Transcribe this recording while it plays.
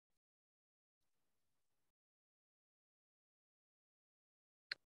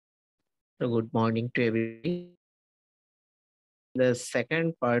So good morning to everybody. The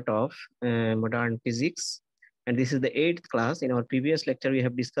second part of modern physics, and this is the eighth class. In our previous lecture, we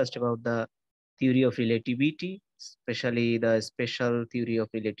have discussed about the theory of relativity, especially the special theory of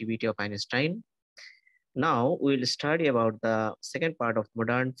relativity of Einstein. Now we'll study about the second part of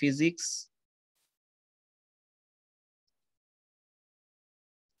modern physics.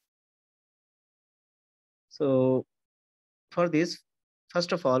 So for this,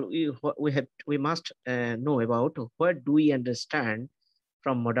 first of all, we must know about what do we understand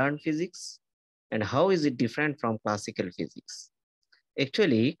from modern physics and how is it different from classical physics.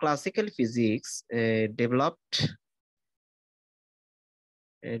 Actually, classical physics developed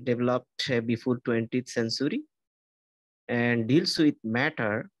before 20th century and deals with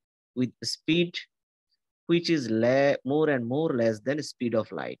matter with speed which is more and more less than speed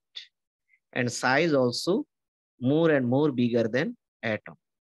of light, and size also more and more bigger than atom,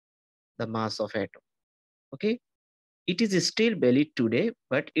 the mass of atom. Okay, it is still valid today,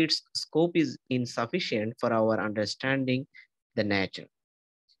 but its scope is insufficient for our understanding the nature.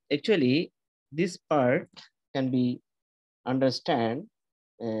 Actually, this part can be understand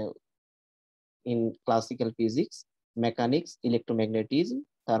uh, in classical physics, mechanics, electromagnetism,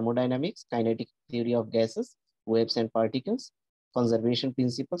 thermodynamics, kinetic theory of gases, waves and particles, conservation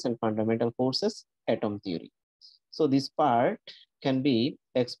principles and fundamental forces, atom theory. So this part can be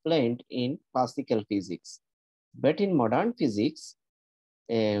explained in classical physics. But in modern physics,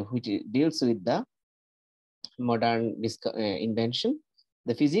 which deals with the modern invention,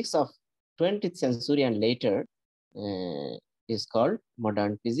 the physics of 20th century and later is called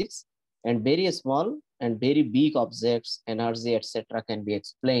modern physics, and very small and very big objects, energy, etc., can be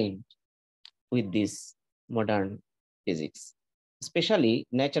explained with this modern physics. Especially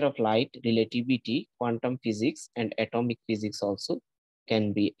nature of light, relativity, quantum physics, and atomic physics also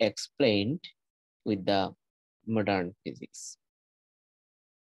can be explained with the modern physics.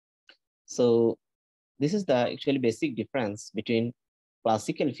 So this is the actually basic difference between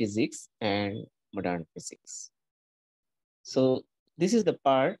classical physics and modern physics. So this is the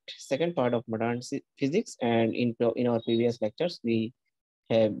second part of modern physics, and in our previous lectures, we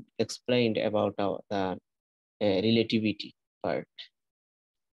have explained about the relativity part.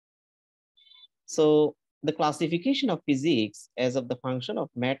 So the classification of physics as of the function of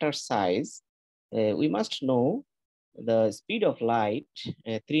matter size, we must know the speed of light,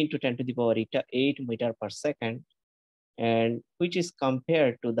 3 into 10 to the power 8 meter per second, and which is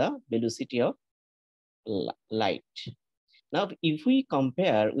compared to the velocity of light. Now, if we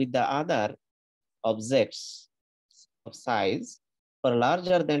compare with the other objects of size for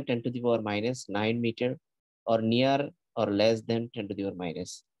larger than 10 to the power minus 9 meter or near or less than 10 to the power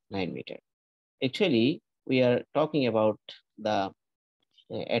minus 9 meter. Actually, we are talking about the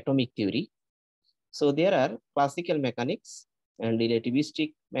atomic theory. So there are classical mechanics and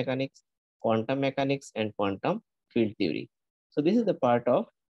relativistic mechanics, quantum mechanics, and quantum field theory. So this is the part of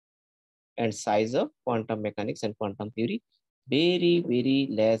and size of quantum mechanics and quantum theory, very, very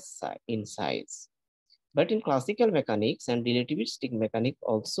less in size. But in classical mechanics and relativistic mechanics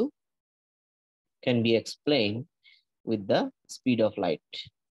also can be explained with the speed of light.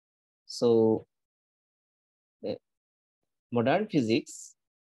 So the modern physics,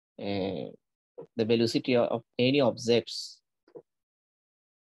 the velocity of any objects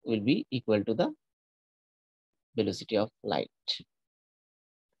will be equal to the velocity of light.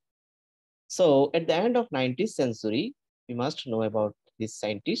 So at the end of 19th century, we must know about this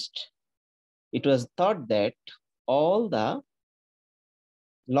scientist. It was thought that all the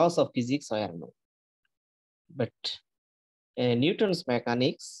laws of physics are known. But Newton's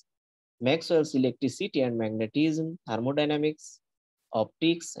mechanics, Maxwell's electricity and magnetism, thermodynamics,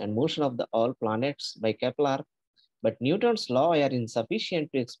 optics, and motion of the all planets by Kepler, but Newton's law are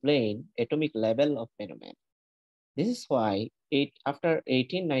insufficient to explain atomic level of phenomena. This is why after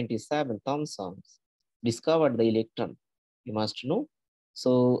 1897, Thomson discovered the electron. You must know.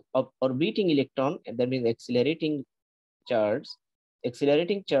 So orbiting electron, that means accelerating charge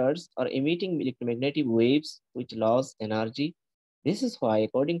or emitting electromagnetic waves which lose energy. This is why,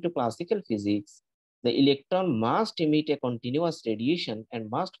 according to classical physics, the electron must emit a continuous radiation and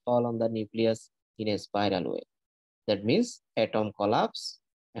must fall on the nucleus in a spiral way. That means atom collapse,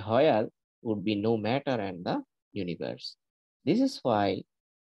 where would be no matter and the universe. This is why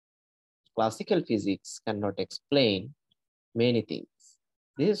classical physics cannot explain many things.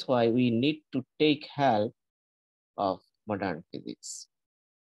 This is why we need to take help of modern physics.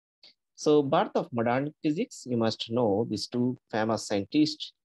 So birth of modern physics, you must know these two famous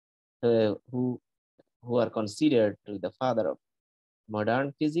scientists who are considered to be the father of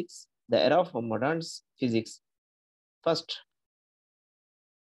modern physics. the era of modern physics first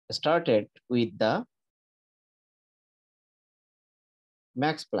started with the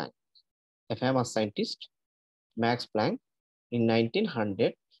Max Planck, a famous scientist, Max Planck. In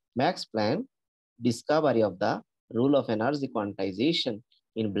 1900, Max Planck discovery of the rule of energy quantization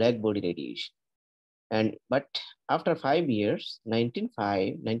in black body radiation. But after 5 years,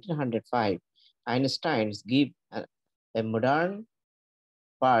 1905, Einstein give a modern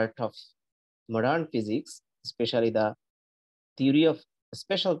part of modern physics, especially the theory of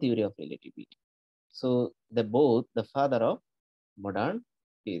special theory of relativity. So the both the father of modern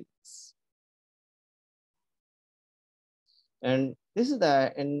physics. And this is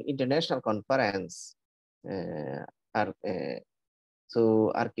an international conference. They are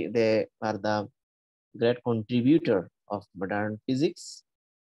the great contributor of modern physics.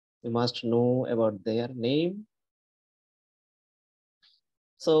 You must know about their name.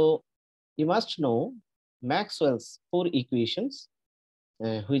 So you must know Maxwell's 4 equations,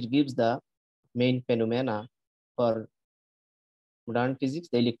 which gives the main phenomena for modern physics,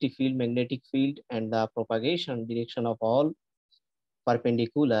 the electric field, magnetic field, and the propagation direction of all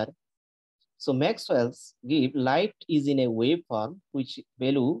perpendicular. So Maxwell's give light is in a waveform, which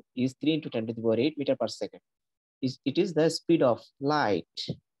value is 3 into 10 to the power 8 meter per second. It is the speed of light.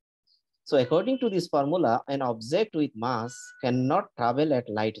 So according to this formula, an object with mass cannot travel at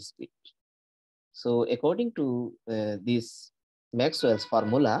light speed. So according to this Maxwell's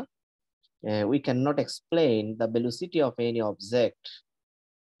formula, we cannot explain the velocity of any object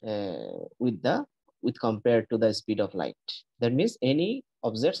with compared to the speed of light. That means any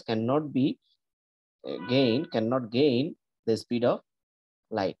objects cannot gain the speed of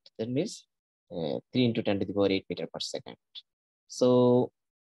light. That means 3 into 10 to the power 8 meter per second. So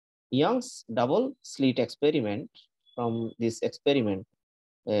Young's double slit experiment, from this experiment,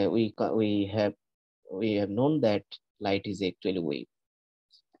 we have known that light is actually a wave.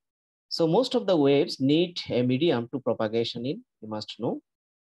 So most of the waves need a medium to propagation in, you must know.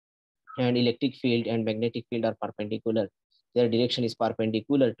 And electric field and magnetic field are perpendicular. Their direction is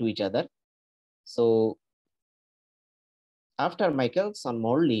perpendicular to each other. So after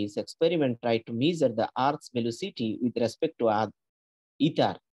Michelson-Morley's experiment tried to measure the Earth's velocity with respect to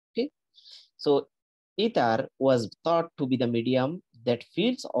ether. Okay, so ether was thought to be the medium that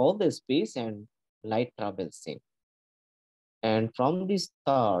fills all the space and light travels in. And from this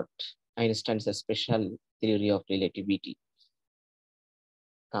thought, Einstein's special theory of relativity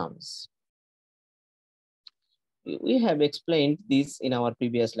comes. We have explained this in our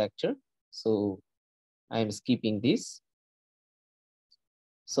previous lecture, so I am skipping this.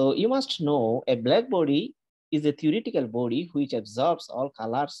 So you must know a black body is a theoretical body which absorbs all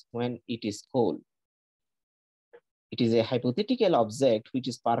colors when it is cold. It is a hypothetical object which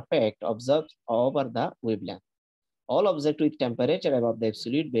is perfect observed over the wavelength. All objects with temperature above the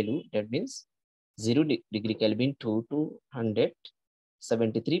absolute value, that means 0 degree Kelvin to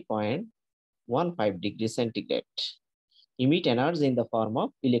 273.15 degrees centigrade, emit energy in the form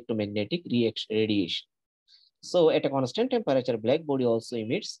of electromagnetic radiation. So at a constant temperature, black body also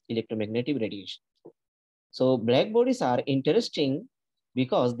emits electromagnetic radiation. So black bodies are interesting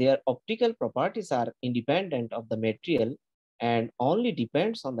because their optical properties are independent of the material and only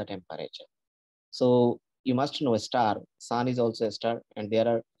depends on the temperature. So you must know a star, sun is also a star, and there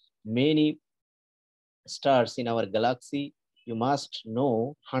are many stars in our galaxy. You must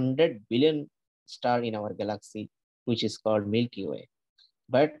know 100 billion stars in our galaxy, which is called Milky Way.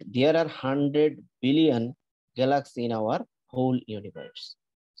 But there are 100 billion galaxies in our whole universe.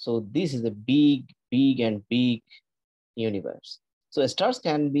 So this is a big universe. So stars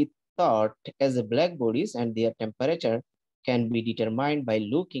can be thought as a black bodies, and their temperature can be determined by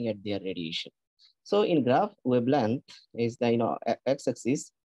looking at their radiation. So in graph, wavelength is the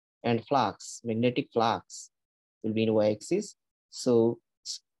x-axis, and flux, magnetic flux, will be in y-axis. So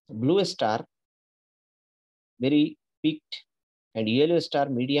blue star very peaked, and yellow star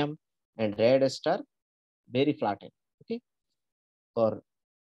medium, and red star very flattened. Okay, for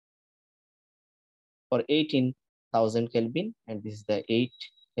 18,000 Kelvin, and this is the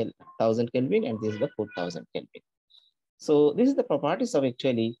 8,000 Kelvin, and this is the 4,000 Kelvin. So this is the properties of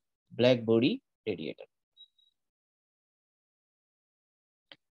actually black body radiator.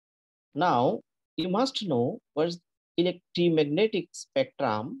 Now you must know what's electromagnetic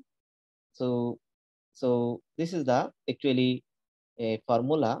spectrum. So this is the actually a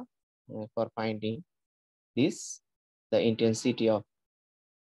formula for finding this, the intensity of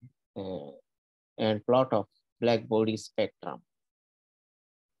and plot of black body spectrum.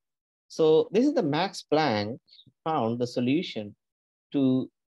 So this is the Max Planck found the solution to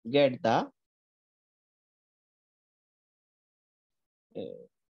get the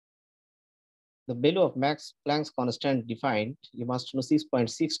value of Max Planck's constant defined, you must know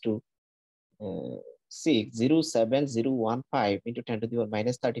 6.62 607,015 into 10 to the power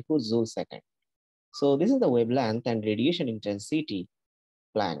minus 34 joule second. So this is the wavelength and radiation intensity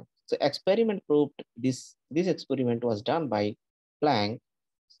Planck. So experiment proved this. This experiment was done by Planck.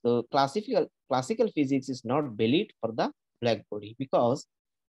 So classical physics is not valid for the black body because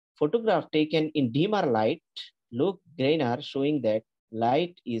photograph taken in dimmer light look grainer, showing that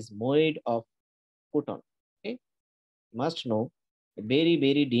light is made of photon. Okay, must know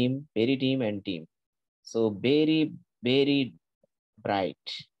very dim and dim. So very bright.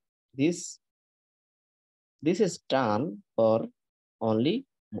 This is done for only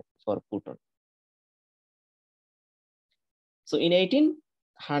for photon. So in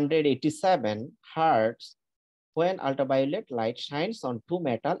 1887, Hertz, when ultraviolet light shines on two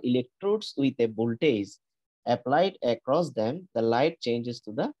metal electrodes with a voltage applied across them, the light changes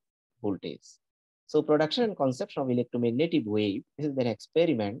to the voltage. So production and conception of electromagnetic wave, this is an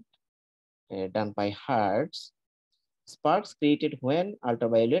experiment done by Hertz. Sparks created when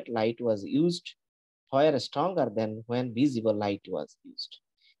ultraviolet light was used were stronger than when visible light was used.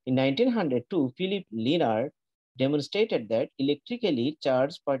 In 1902, Philip Leonard demonstrated that electrically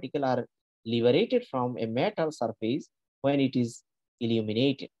charged particles are liberated from a metal surface when it is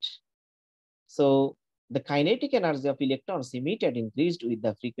illuminated. So the kinetic energy of electrons emitted increased with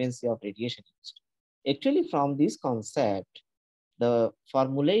the frequency of radiation used. Actually, from this concept, the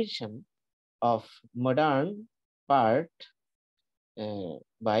formulation of modern part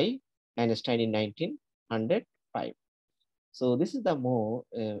by Einstein in 1905. So this is the more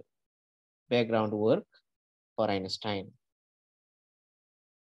background work for Einstein.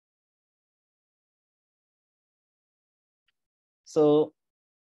 So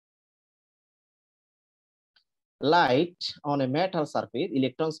light on a metal surface,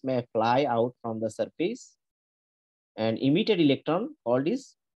 electrons may fly out from the surface, and emitted electron called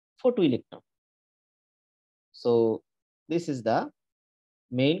is photoelectron. So this is the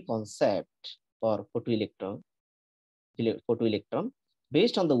main concept for photoelectron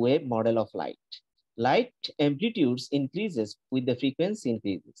based on the wave model of light. Light amplitudes increases with the frequency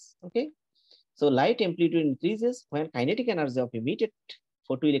increases. Okay, so light amplitude increases when kinetic energy of emitted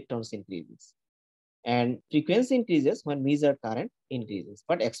photoelectrons increases, and frequency increases when measured current increases.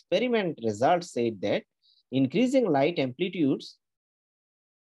 But experiment results said that increasing light amplitudes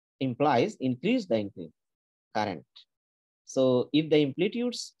implies increase current. So if the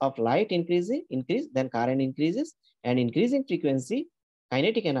amplitudes of light increase, then current increases, and increasing frequency,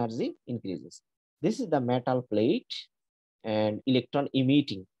 kinetic energy increases. This is the metal plate and electron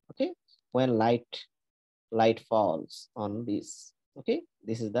emitting. Okay, when light falls on this. Okay,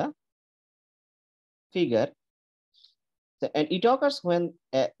 this is the figure. So, and it occurs when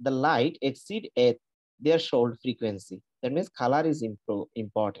the light exceed a threshold frequency. That means color is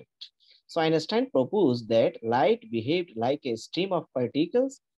important. So Einstein proposed that light behaved like a stream of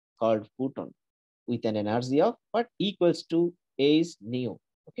particles called photon with an energy of what equals to A's nu.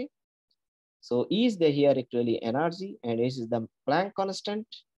 Okay. So E is the here actually energy, and H is the Planck constant,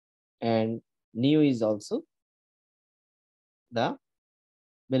 and nu is also the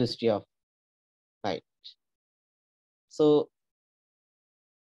velocity of light. So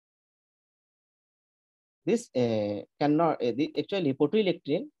this cannot actually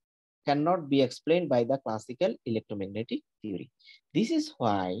photoelectron cannot be explained by the classical electromagnetic theory. This is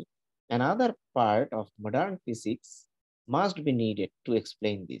why another part of modern physics must be needed to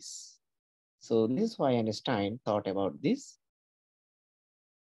explain this. So this is why Einstein thought about this.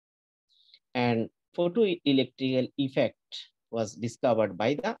 And photoelectric effect was discovered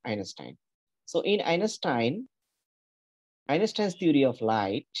by the Einstein. So in Einstein's theory of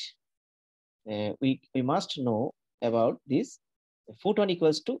light, we must know about this. Photon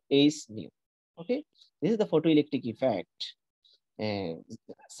equals to H nu. Okay, this is the photoelectric effect.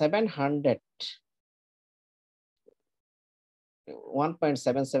 700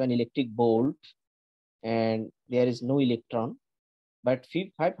 1.77 electric volt, and there is no electron, but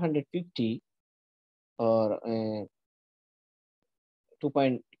 550 or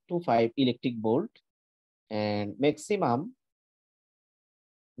 2.25 electric volt, and maximum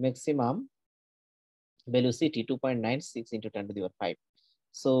velocity 2.96 into 10 to the power 5.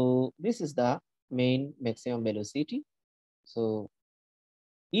 So this is the main maximum velocity. So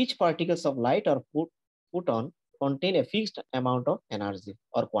each particles of light or photon contain a fixed amount of energy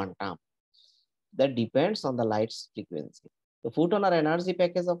or quantum that depends on the light's frequency. The photon are energy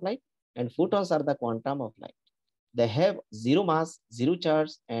package of light, and photons are the quantum of light. They have zero mass, zero charge,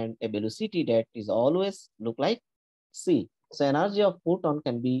 and a velocity that is always look like c. So energy of photon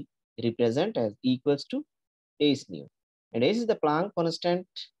can be represented as equals to h nu. And h is the Planck constant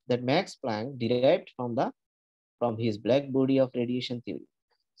that Max Planck derived from his black body of radiation theory.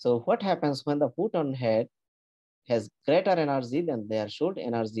 So what happens when the photon head has greater energy than their short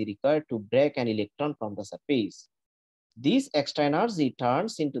energy required to break an electron from the surface? This extra energy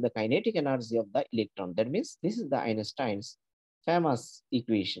turns into the kinetic energy of the electron. That means this is the Einstein's famous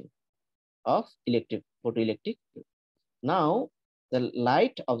equation of photoelectric. Now, the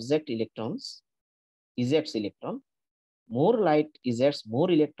light object electrons ejects electron. More light ejects more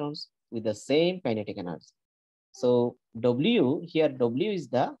electrons with the same kinetic energy. So W here, W is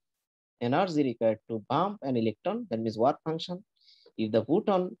the energy required to bump an electron, that means work function. If the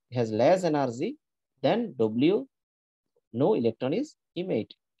photon has less energy, then W, no electron is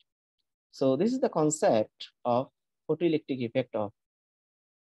emitted. So this is the concept of photoelectric effect of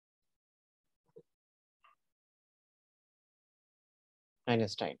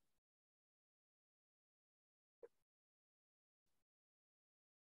Einstein.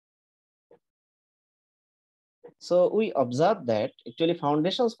 So we observe that actually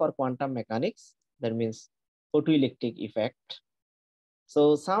foundations for quantum mechanics, that means photoelectric effect.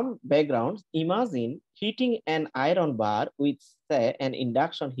 So some backgrounds, imagine heating an iron bar with say an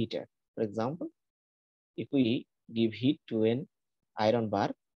induction heater. For example, if we give heat to an iron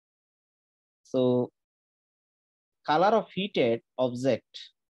bar, so color of heated object.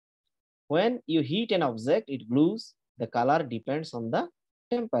 When you heat an object, it glows. The color depends on the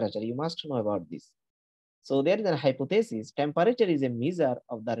temperature. You must know about this. So there is a hypothesis. Temperature is a measure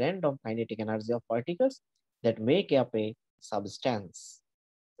of the random kinetic energy of particles that make up a substance.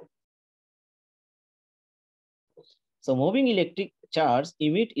 So moving electric charge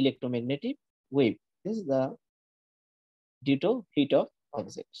emit electromagnetic wave. This is the due to heat of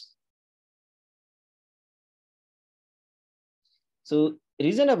objects. So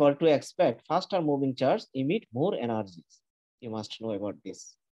reasonable to expect faster moving charge emit more energies. You must know about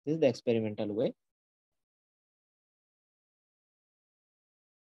this. This is the experimental way.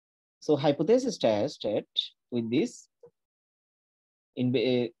 So hypothesis tested with this in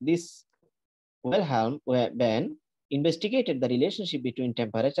this Wilhelm Ben investigated the relationship between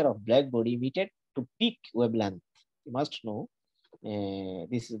temperature of black body emitted to peak wavelength. You must know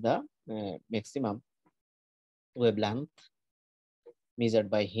this is the maximum wavelength measured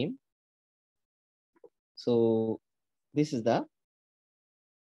by him. So this is the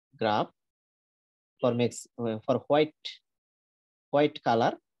graph for for white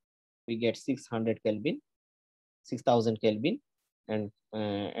color. We get 600 Kelvin, 6000 Kelvin,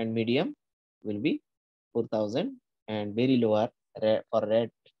 and medium will be 4000, and very lower for red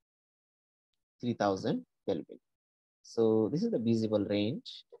 3000 Kelvin. So this is the visible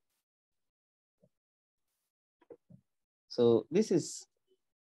range. So this is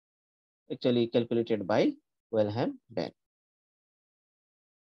actually calculated by Wilhelm Ben.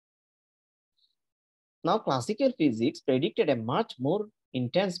 Now classical physics predicted a much more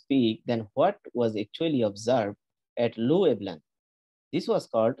intense peak than what was actually observed at low wavelength. This was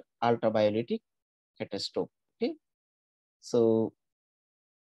called ultraviolet catastrophe. Okay, so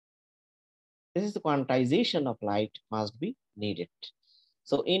this is the quantization of light must be needed.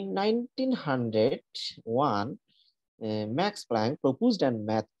 So in 1901, Max Planck proposed a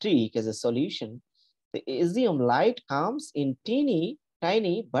matrix as a solution. The assume light comes in tiny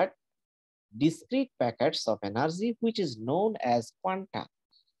but discrete packets of energy, which is known as quanta.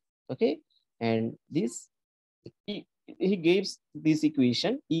 Okay, and this he gives this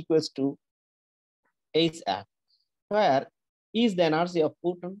equation equals to HF, where E is the energy of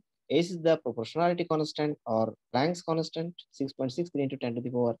photon, H is the proportionality constant or Planck's constant, 6.63 into 10 to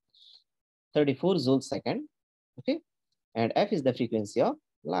the power 34 joules second. Okay, and F is the frequency of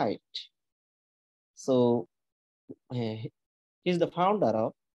light. So he's the founder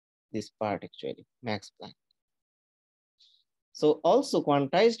of this part actually, Max Planck. So also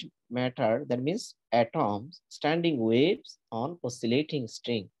quantized matter, that means atoms, standing waves on oscillating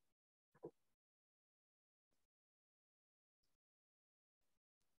string.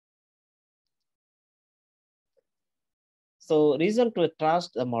 So reason to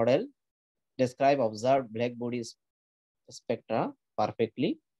trust the model describe observed black body spectra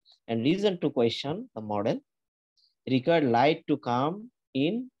perfectly, and reason to question the model required light to come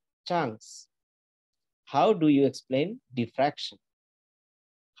in chunks. How do you explain diffraction?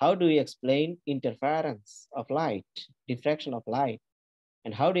 How do you explain interference of light, diffraction of light?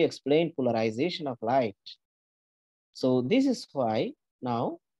 And how do you explain polarization of light? So this is why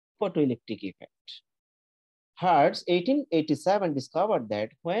now photoelectric effect. Hertz 1887 discovered that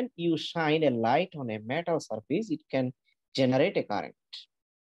when you shine a light on a metal surface, it can generate a current.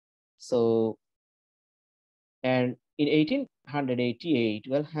 So, and in 1888,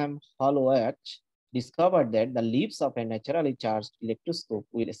 Wilhelm Hollerith discovered that the leaves of a naturally charged electroscope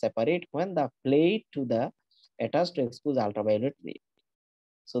will separate when the plate to the attached to expose ultraviolet ray.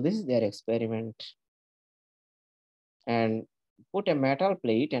 So this is their experiment. And put a metal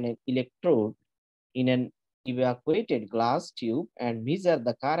plate and an electrode in an evacuated glass tube and measure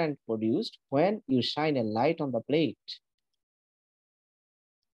the current produced when you shine a light on the plate.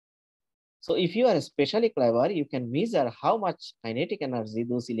 So if you are especially clever, you can measure how much kinetic energy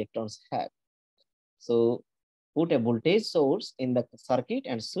those electrons have. So put a voltage source in the circuit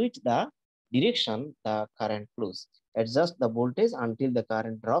and switch the direction the current flows. Adjust the voltage until the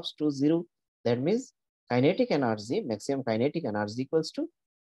current drops to 0. That means kinetic energy, maximum kinetic energy equals to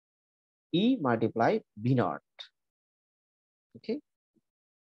E multiply B naught. Okay.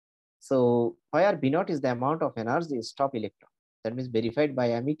 So where B naught is the amount of energy stop electron. That means verified by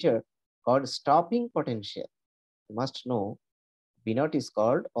ammeter called stopping potential. You must know B naught is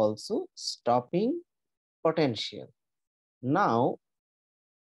called also stopping potential. Now,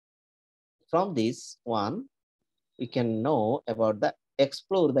 from this one, we can know about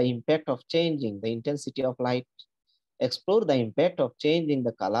explore the impact of changing the intensity of light, explore the impact of changing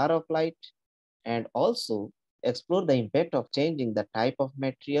the color of light, and also explore the impact of changing the type of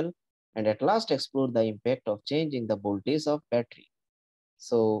material, and at last explore the impact of changing the voltage of battery.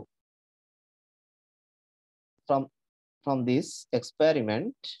 So from this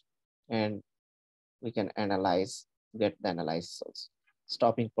experiment, and we can get the analysis also.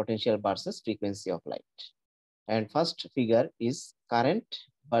 Stopping potential versus frequency of light. And first figure is current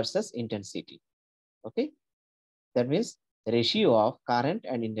versus intensity. Okay, that means the ratio of current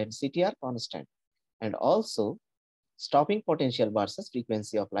and intensity are constant. And also stopping potential versus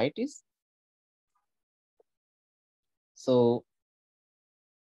frequency of light is. So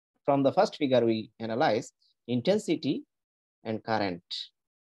from the first figure, we analyze intensity and current.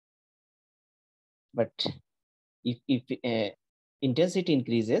 But if intensity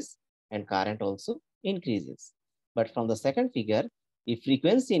increases and current also increases. But from the second figure, if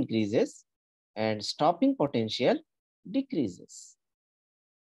frequency increases and stopping potential decreases.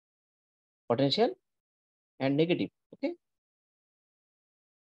 Potential and negative. Okay.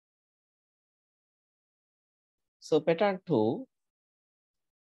 So pattern 2,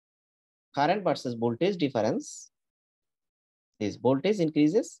 current versus voltage difference. This voltage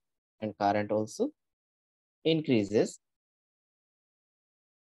increases and current also increases.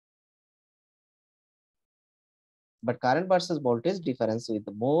 But current versus voltage difference with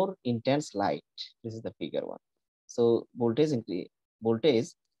more intense light. This is the figure 1. So voltage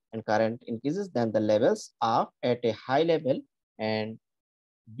and current increases, then the levels are at a high level and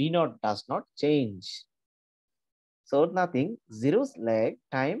B naught does not change. So nothing, zero's lag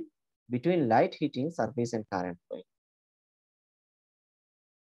time between light hitting surface and current flowing.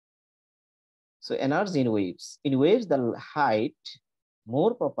 So energy in waves. In waves, the height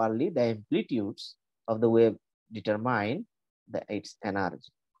more properly, the amplitudes of the wave determine its energy.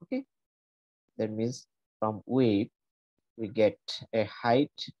 Okay, that means from wave we get a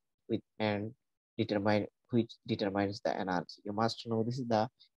height with and which determines the energy. You must know this is the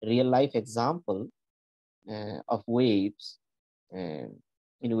real life example of waves. In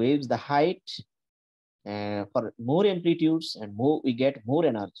waves, the height for more amplitudes and more we get more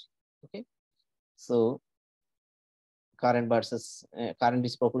energy. Okay, so current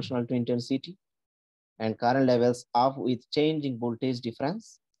is proportional to intensity, and current levels up with changing voltage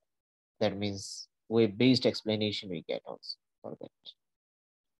difference. That means wave-based explanation we get also for that.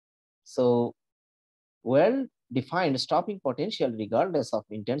 So well-defined stopping potential regardless of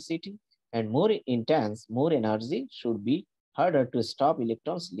intensity, and more intense, more energy should be harder to stop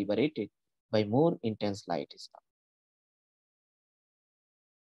electrons liberated by more intense light stop.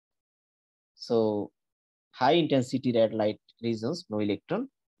 So high intensity red light regions, no electron,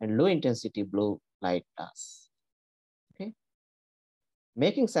 and low intensity blue light does. Okay,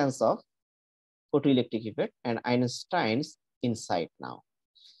 making sense of photoelectric effect and Einstein's insight now.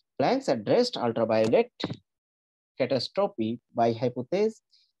 Planck addressed ultraviolet catastrophe by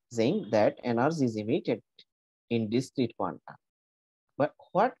hypothesizing that energy is emitted in discrete quanta. But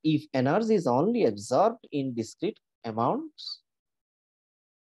what if energy is only absorbed in discrete amounts?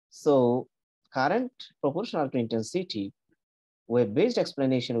 So current proportional to intensity, wave-based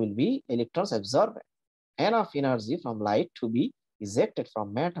explanation will be electrons absorb enough energy from light to be ejected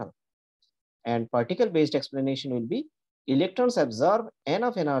from matter. And particle-based explanation will be Electrons absorb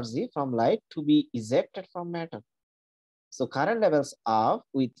enough energy from light to be ejected from matter. So current levels up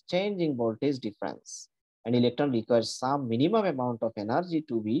with changing voltage difference. An electron requires some minimum amount of energy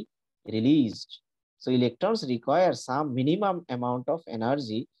to be released. So electrons require some minimum amount of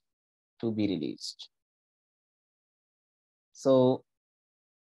energy to be released. So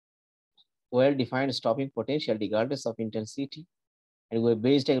well-defined stopping potential regardless of intensity. And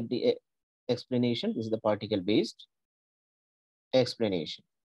wave-based explanation, this is the particle-based explanation.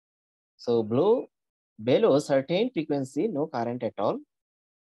 So below certain frequency, no current at all.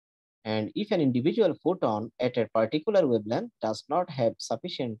 And if an individual photon at a particular wavelength does not have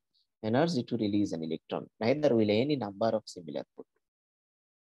sufficient energy to release an electron, neither will any number of similar photons.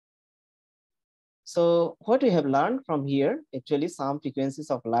 So what we have learned from here, actually some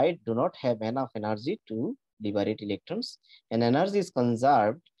frequencies of light do not have enough energy to liberate electrons, and energy is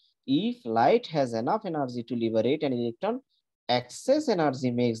conserved if light has enough energy to liberate an electron. Excess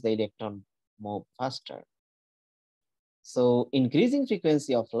energy makes the electron move faster. So increasing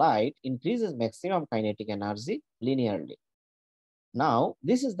frequency of light increases maximum kinetic energy linearly. Now,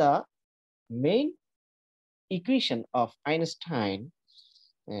 this is the main equation of Einstein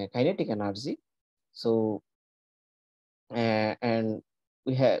kinetic energy. So, and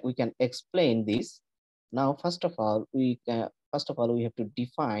we can explain this. Now, first of all, we have to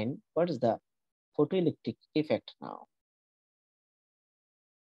define what is the photoelectric effect now.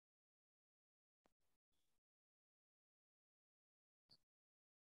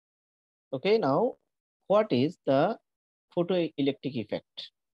 Okay, now what is the photoelectric effect?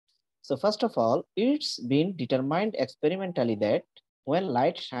 So first of all, it's been determined experimentally that when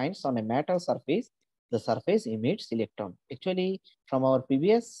light shines on a metal surface, the surface emits electron. Actually, from our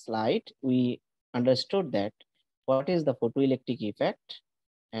previous slide, we understood that what is the photoelectric effect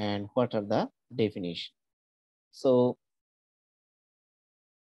and what are the definition. So,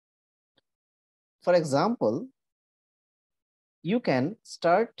 for example, you can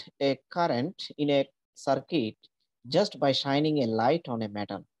start a current in a circuit just by shining a light on a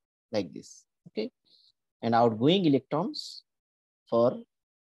metal like this, okay? And outgoing electrons for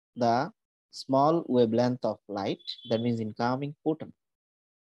the small wavelength of light, that means incoming photon,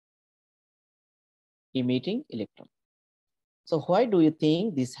 emitting electron. So why do you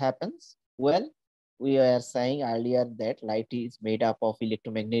think this happens? Well, we were saying earlier that light is made up of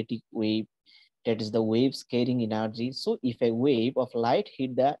electromagnetic wave, that is the waves carrying energy. So if a wave of light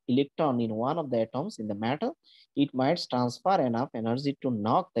hit the electron in one of the atoms in the metal, it might transfer enough energy to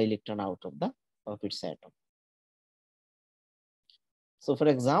knock the electron out of its atom. So for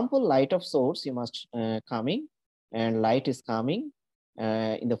example, light of source, you must coming and light is coming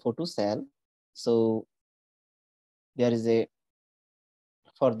in the photo cell. So there is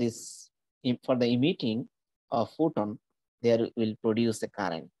for the emitting of photon, there will produce a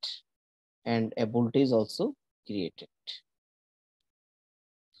current and a voltage also created.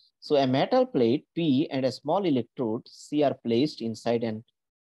 So a metal plate P and a small electrode C are placed inside an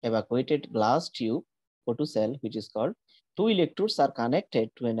evacuated glass tube photocell, which is called. Two electrodes are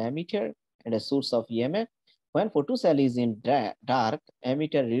connected to an emitter and a source of EMF. When photocell is in dark,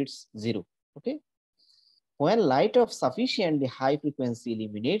 emitter reads 0. Okay. When light of sufficiently high frequency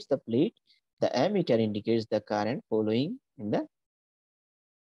illuminates the plate, the emitter indicates the current following in the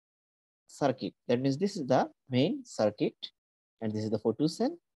circuit. That means this is the main circuit and this is the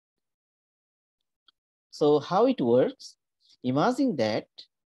photocell. So how it works? Imagine that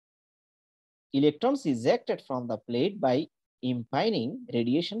electrons ejected from the plate by impinging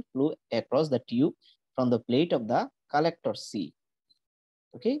radiation flow across the tube from the plate of the collector C.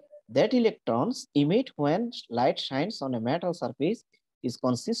 Okay, that electrons emit when light shines on a metal surface is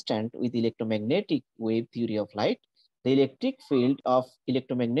consistent with electromagnetic wave theory of light. The electric field of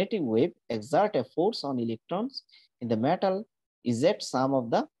electromagnetic wave exert a force on electrons in the metal, eject some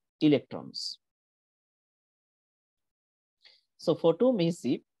of the electrons. So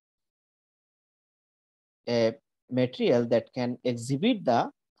photoemissive, a material that can exhibit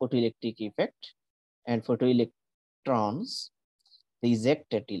the photoelectric effect, and photoelectrons, the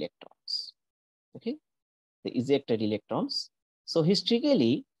ejected electrons. Okay, the ejected electrons. So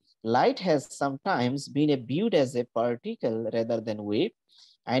historically, light has sometimes been viewed as a particle rather than wave.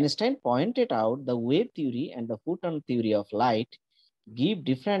 Einstein pointed out the wave theory and the photon theory of light give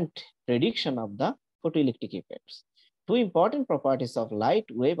different prediction of the photoelectric effects. Two important properties of light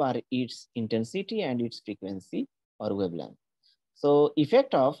wave are its intensity and its frequency or wavelength. So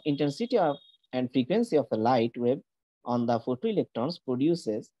effect of intensity of and frequency of a light wave on the photoelectrons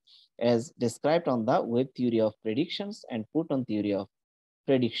produces as described on the wave theory of predictions and photon theory of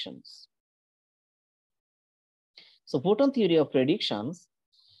predictions. So photon theory of predictions,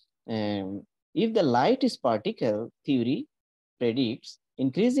 if the light is particle, theory predicts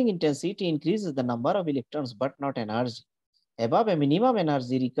increasing intensity increases the number of electrons but not energy. Above a minimum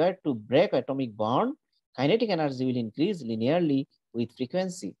energy required to break atomic bond, kinetic energy will increase linearly with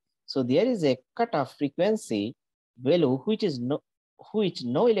frequency. So there is a cutoff frequency value which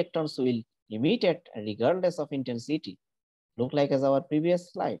no electrons will emit at regardless of intensity. Look like as our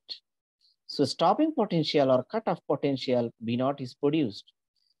previous slide. So stopping potential or cutoff potential V naught is produced.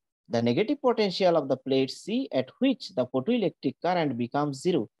 The negative potential of the plate C at which the photoelectric current becomes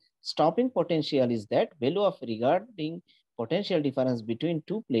zero. Stopping potential is that value of regarding potential difference between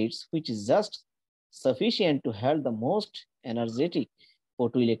two plates, which is just sufficient to have the most energetic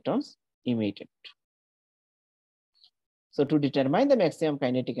photoelectrons emitted. So to determine the maximum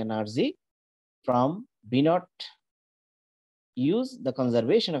kinetic energy from V naught, use the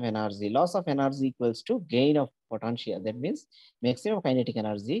conservation of energy. Loss of energy equals to gain of potential. That means maximum kinetic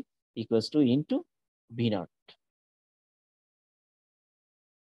energy equals to into V naught.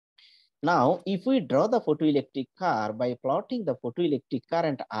 Now, if we draw the photoelectric car by plotting the photoelectric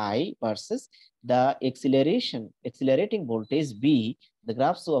current I versus the accelerating voltage B, the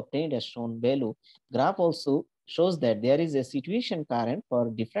graphs obtained as shown below. Graph also shows that there is a situation current for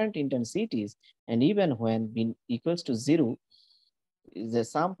different intensities, and even when B equals to 0, is the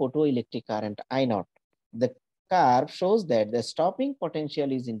sum photoelectric current I naught. The curve shows that the stopping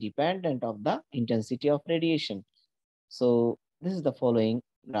potential is independent of the intensity of radiation. So this is the following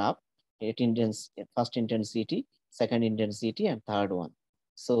graph: first intensity, second intensity, and third one.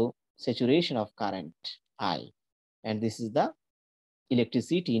 So saturation of current I, and this is the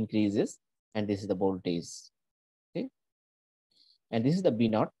electricity increases, and this is the voltage. Okay, and this is the B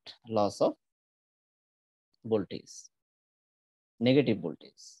naught, loss of voltage, negative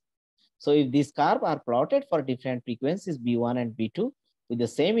voltage. So if these curves are plotted for different frequencies B1 and B2 with the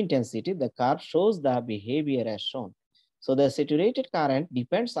same intensity, the curve shows the behavior as shown. So the saturated current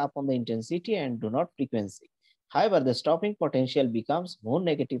depends upon the intensity and do not frequency. However, the stopping potential becomes more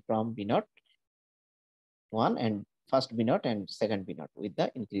negative from B0 1 and first B0 and second B0 with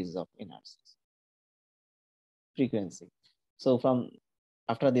the increase of energy frequency. So from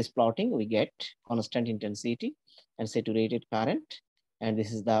after this plotting, we get constant intensity and saturated current, and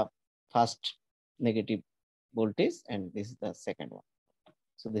this is the first negative voltage, and this is the second one.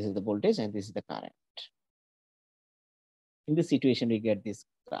 So this is the voltage and this is the current. In this situation, we get this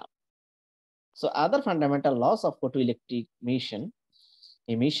graph. So other fundamental laws of photoelectric emission,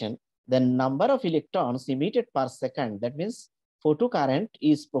 the number of electrons emitted per second, that means photocurrent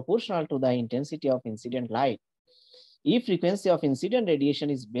is proportional to the intensity of incident light. If frequency of incident radiation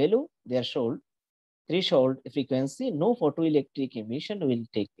is below their threshold frequency, no photoelectric emission will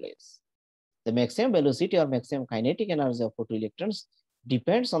take place. The maximum velocity or maximum kinetic energy of photoelectrons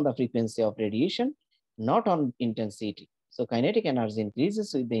depends on the frequency of radiation, not on intensity. So kinetic energy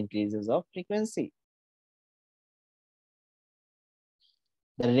increases with the increases of frequency.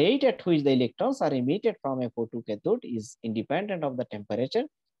 The rate at which the electrons are emitted from a photocathode is independent of the temperature.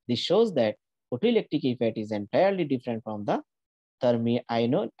 This shows that photoelectric effect is entirely different from the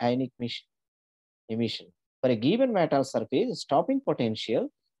ionic emission. For a given metal surface, stopping potential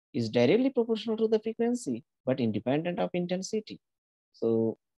is directly proportional to the frequency, but independent of intensity.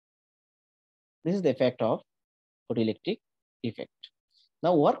 So this is the effect of photoelectric effect.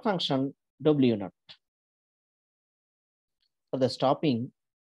 Now work function W naught for the stopping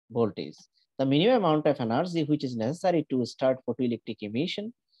voltage. The minimum amount of energy which is necessary to start photoelectric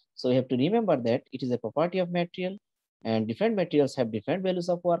emission. So you have to remember that it is a property of material, and different materials have different values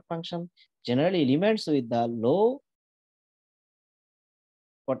of work function. Generally, elements with the low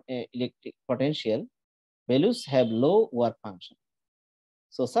electric potential values have low work function.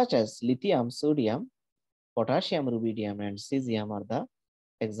 So such as lithium, sodium, potassium, rubidium, and cesium are the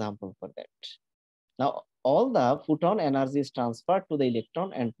example for that. Now, all the photon energy is transferred to the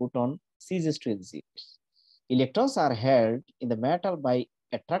electron and photon ceases to exist. Electrons are held in the metal by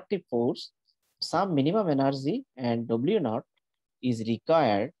attractive force. Some minimum energy and W naught is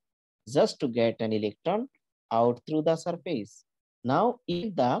required just to get an electron out through the surface. Now,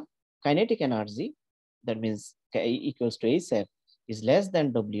 if the kinetic energy, that means K equals to SF, is less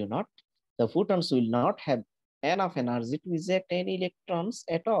than W naught, the photons will not have enough energy to eject any electrons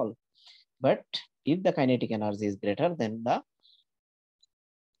at all. But if the kinetic energy is greater than the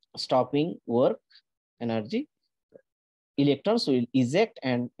stopping work energy, electrons will eject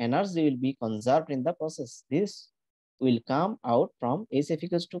and energy will be conserved in the process. This will come out from SF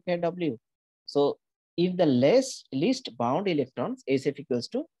equals to KW. So if the least bound electrons, SF equals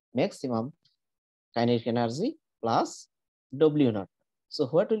to maximum kinetic energy, plus W naught. So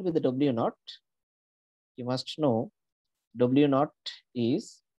what will be the W naught? You must know W naught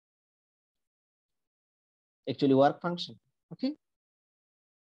is actually work function. Okay.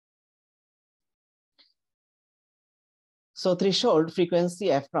 So threshold frequency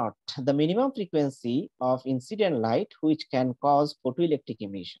F naught, the minimum frequency of incident light which can cause photoelectric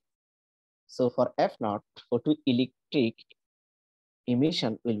emission. So for F naught, photoelectric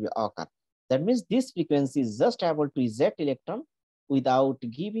emission will be occur. That means this frequency is just able to eject electron without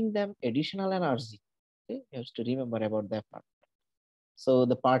giving them additional energy. Okay, you have to remember about that part. So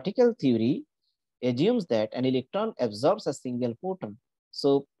the particle theory assumes that an electron absorbs a single photon.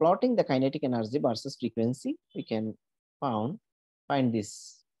 So plotting the kinetic energy versus frequency, we can find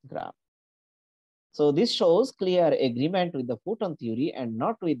this graph. So this shows clear agreement with the photon theory and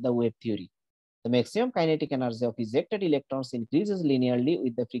not with the wave theory. The maximum kinetic energy of ejected electrons increases linearly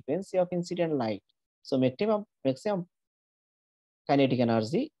with the frequency of incident light. So maximum kinetic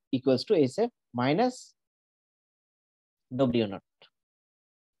energy equals to SF minus W naught.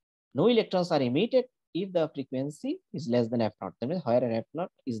 No electrons are emitted if the frequency is less than F naught. That means higher F naught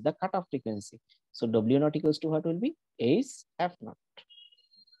is the cutoff frequency. So W naught equals to what will be? Is F naught.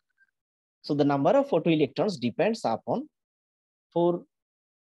 So the number of photoelectrons depends upon 4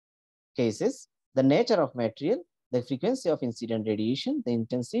 cases: the nature of material, the frequency of incident radiation, the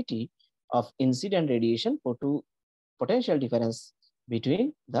intensity of incident radiation, potential difference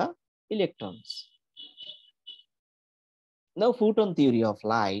between the electrons. Now, photon theory of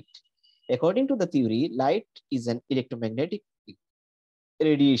light. According to the theory, light is an electromagnetic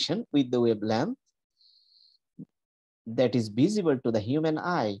radiation with the wavelength that is visible to the human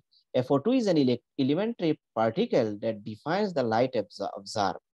eye. A photon is an elementary particle that defines the light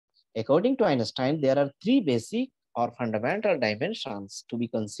observed. According to Einstein, there are 3 basic or fundamental dimensions to be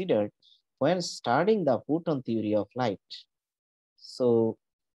considered when studying the photon theory of light. So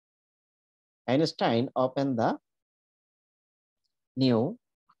Einstein opened the new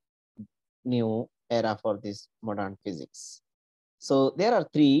era for this modern physics. So there are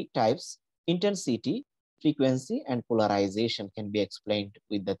 3 types: intensity, frequency, and polarization can be explained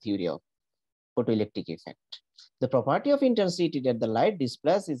with the theory of photoelectric effect. The property of intensity that the light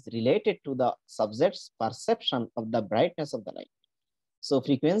displays is related to the subject's perception of the brightness of the light. So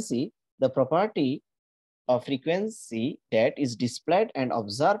frequency, the property of frequency that is displayed and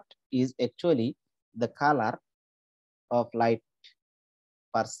observed is actually the color of light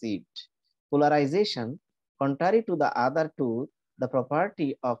perceived. Polarization, contrary to the other 2, the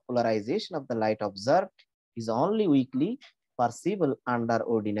property of polarization of the light observed is only weakly perceivable under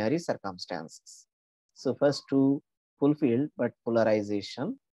ordinary circumstances. So first 2 fulfilled, but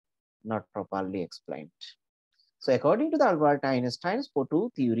polarization not properly explained. So according to the Albert Einstein's photo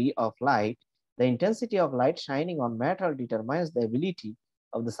theory of light, the intensity of light shining on metal determines the ability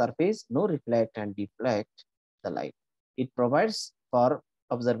of the surface to reflect and deflect the light. It provides for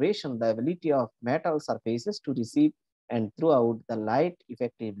observation the ability of metal surfaces to receive and throw out the light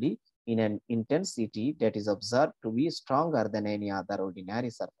effectively in an intensity that is observed to be stronger than any other ordinary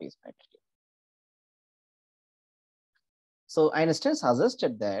surface material. So Einstein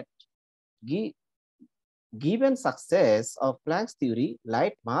suggested that given success of Planck's theory,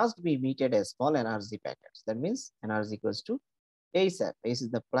 light must be emitted as small energy packets. That means energy equals to H(F). H is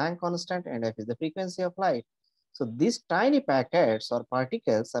the Planck constant and F is the frequency of light. So these tiny packets or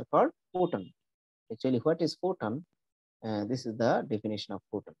particles are called photon. Actually, what is photon? This is the definition of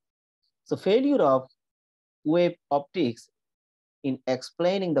photon. So failure of wave optics in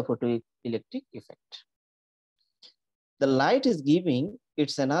explaining the photoelectric effect. The light is giving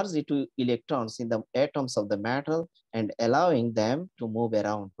its energy to electrons in the atoms of the metal and allowing them to move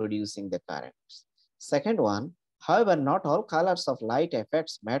around, producing the currents. Second one, however, not all colors of light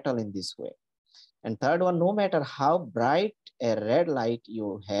affects metal in this way. And third one, no matter how bright a red light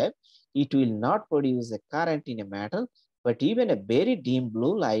you have, it will not produce a current in a metal, but even a very dim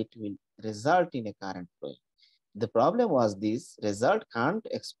blue light will result in a current flowing. The problem was this result can't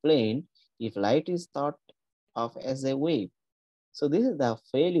explain if light is thought of as a wave. So this is the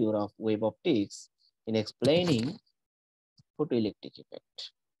failure of wave optics in explaining photoelectric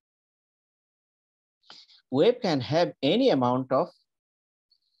effect. Wave can have any amount of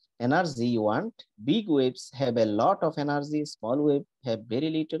energy you want. Big waves have a lot of energy, small waves have very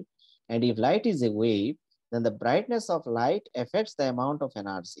little. And if light is a wave, then the brightness of light affects the amount of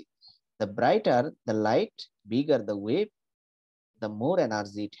energy. The brighter the light, bigger the wave, the more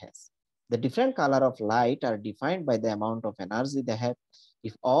energy it has. The different color of light are defined by the amount of energy they have.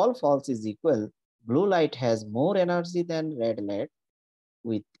 If all false is equal, blue light has more energy than red light,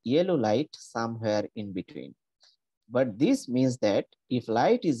 with yellow light somewhere in between. But this means that if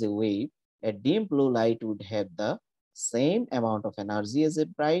light is a wave, a dim blue light would have the same amount of energy as a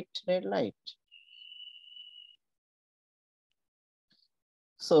bright red light.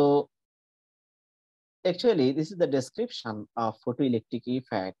 So actually, this is the description of photoelectric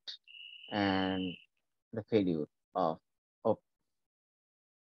effect and the failure of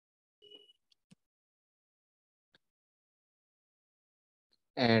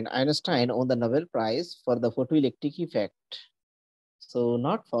and Einstein won the Nobel Prize for the photoelectric effect. So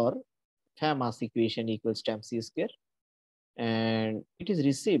not for famous equation equals to mc square, and it is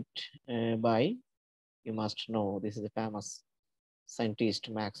received by, you must know, this is a famous scientist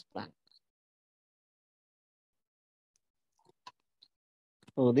Max Planck.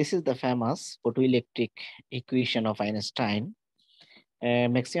 So this is the famous photoelectric equation of Einstein.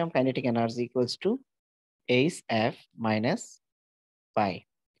 Maximum kinetic energy equals to hf minus pi.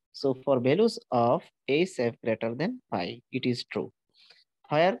 So for values of hf greater than pi, it is true.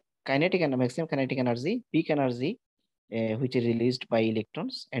 Where kinetic and maximum kinetic energy, peak energy, which is released by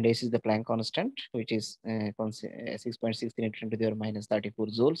electrons, and S is the Planck constant, which is 6.63 ×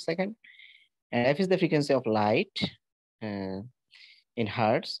 10⁻34 joules second, and F is the frequency of light in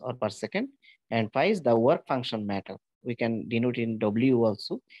hertz or per second, and pi is the work function matter. We can denote in W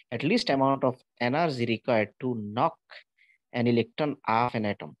also. At least amount of energy required to knock an electron off an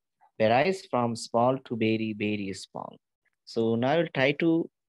atom varies from small to very, very small. So now I'll try to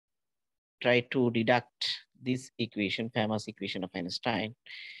deduct this equation, famous equation of Einstein.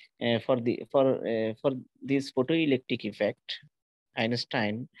 For this photoelectric effect,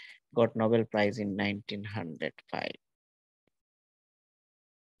 Einstein got Nobel Prize in 1905.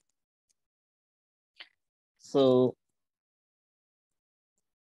 So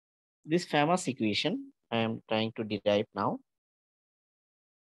this famous equation I am trying to derive now.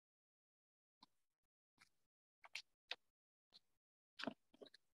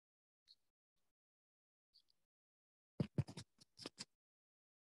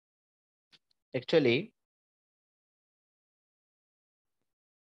 Actually,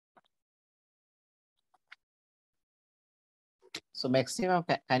 so maximum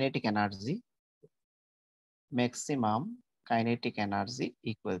kinetic energy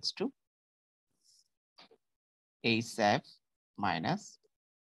equals to hf minus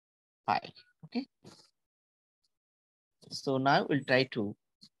pi. Okay. So now we'll try to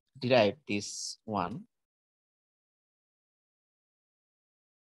derive this one.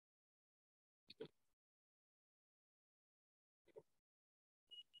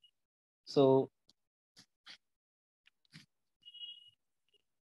 So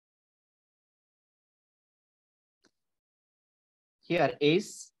here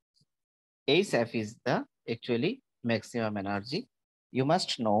hf is the actually maximum energy. You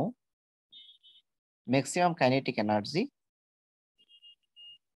must know maximum kinetic energy.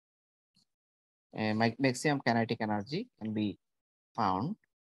 Maximum kinetic energy can be found.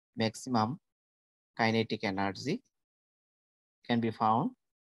 Maximum kinetic energy can be found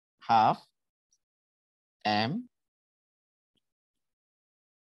half m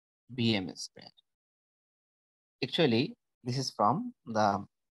bm square. Actually, this is from the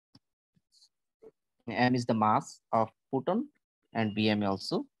m is the mass of photon and bm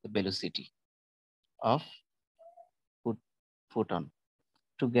also the velocity of photon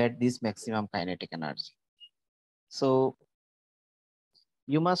to get this maximum kinetic energy. So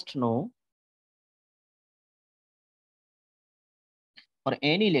you must know for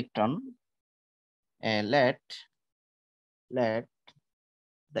any electron, let the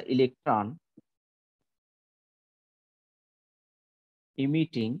electron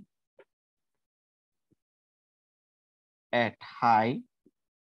emitting at high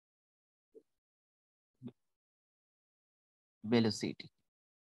velocity.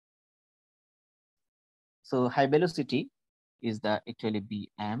 So high velocity is the actually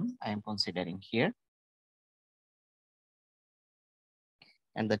Bm I am considering here.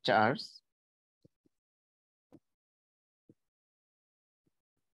 And the charge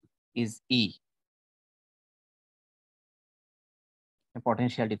is E, a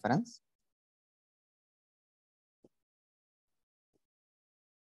potential difference.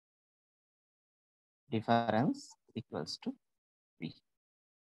 Difference equals to V,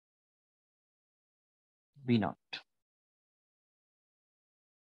 V naught.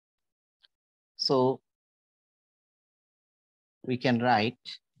 So we can write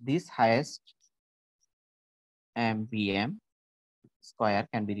this highest MBM square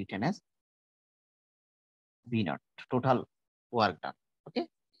can be written as V naught, total work done. Okay,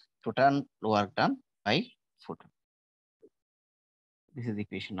 total work done by photon. This is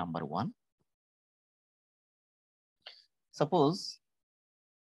equation number 1. Suppose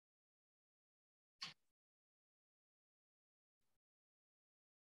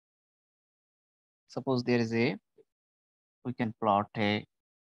there is a, we can plot a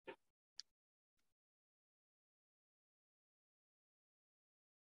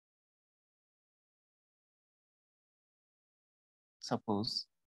suppose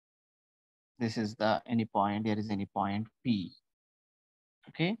this is the any point, there is any point P,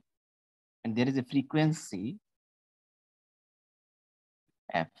 okay, and there is a frequency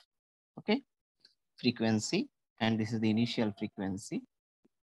F, okay, frequency, and this is the initial frequency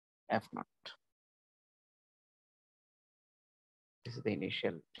F naught. This is the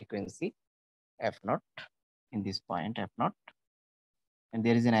initial frequency F naught in this point F naught, and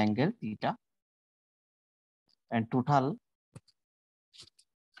there is an angle theta, and total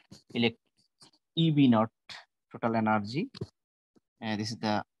EB naught, total energy, and this is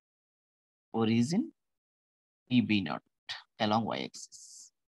the origin EB naught along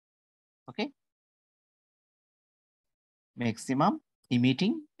y-axis, okay, maximum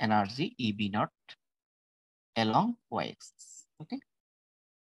emitting energy EB naught along y-axis, okay,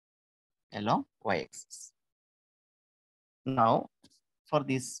 along y-axis. Now, for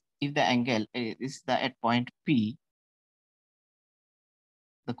this, if the angle this is the at point P,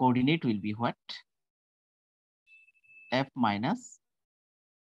 the coordinate will be what? F minus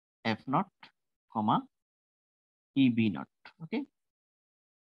F naught, comma, EB naught, okay,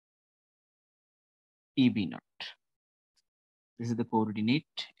 EB naught. This is the coordinate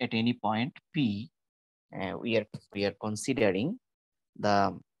at any point P. We are considering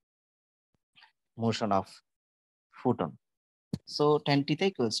the motion of photon. So tan theta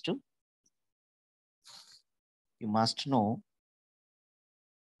equals to, you must know,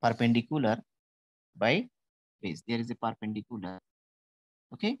 perpendicular by base. There is a perpendicular,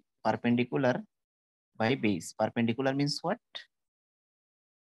 okay, perpendicular by base. Perpendicular means what?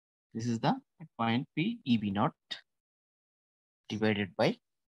 This is the point P, EB naught divided by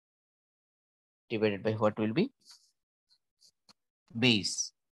what will be?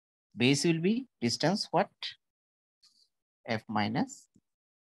 Base. Base will be distance what? F minus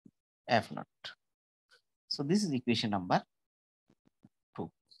F naught. So this is equation number 2.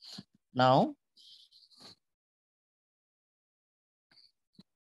 Now,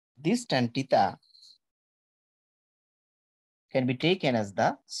 this tan theta can be taken as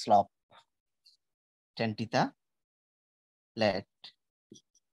the slope. Tan theta, let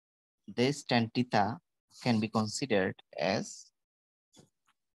this tan theta can be considered as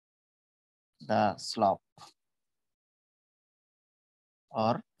the slope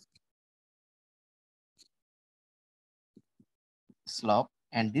or slope,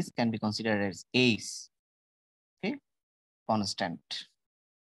 and this can be considered as A's, okay, constant.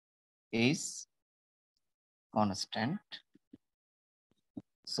 A's constant.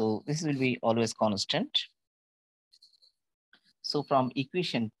 So this will be always constant. So from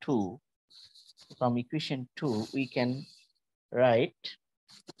equation 2, we can write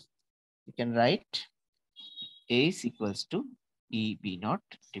A is equals to EB naught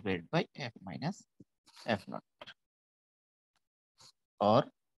divided by F minus F naught, or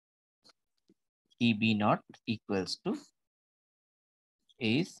EB naught equals to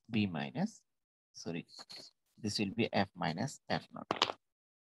A is B minus, sorry, this will be F minus F naught.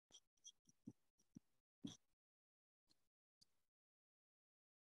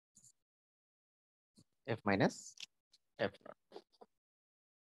 F minus F naught.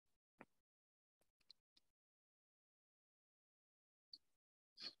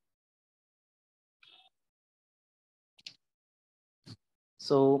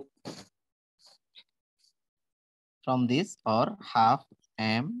 So from this, or half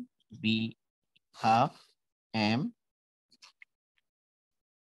M B half M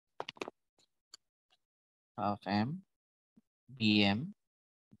BM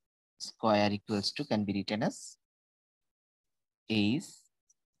square equals to, can be written as A is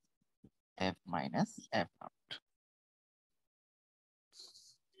F minus F naught.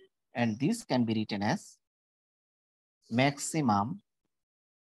 And this can be written as maximum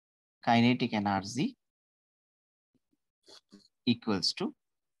kinetic energy equals to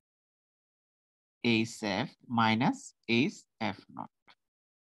A is F minus A is F naught.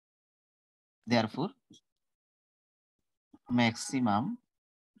 Therefore, maximum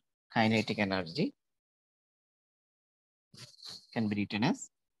kinetic energy can be written as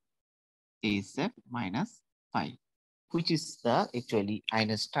A is F minus phi, which is the actually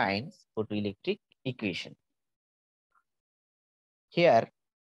Einstein's photoelectric equation. Here,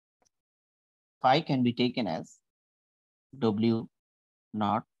 phi can be taken as W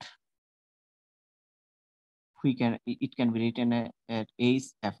naught it can be written at H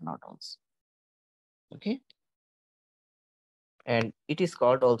F naught also. Okay, and it is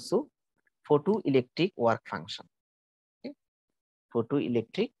called also photoelectric work function. Okay,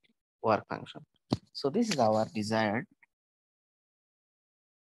 photoelectric work function. So this is our desired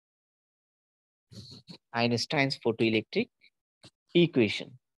Einstein's photoelectric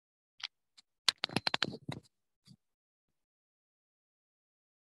equation.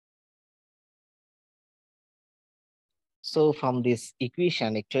 So from this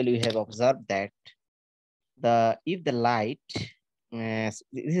equation, actually we have observed that if the light, this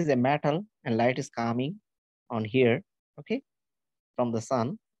is a metal and light is coming on here, okay, from the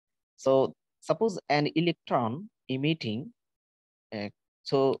sun. So suppose an electron emitting,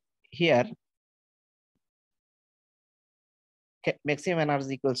 so here maximum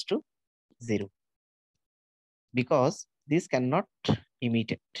energy equals to 0 because this cannot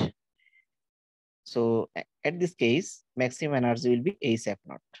emit it. So at this case, maximum energy will be H F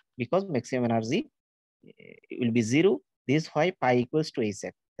naught because maximum energy will be 0. This is why pi equals to H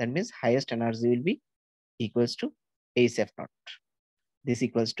F. That means highest energy will be equals to H F naught. This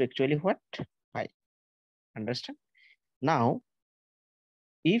equals to actually what? Pi. Understand? Now,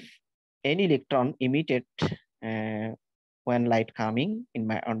 if any electron emitted when light coming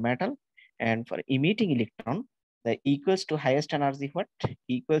on metal, and for emitting electron, the equals to highest energy what?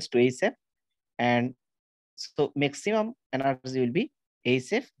 Equals to Hf, and so maximum energy will be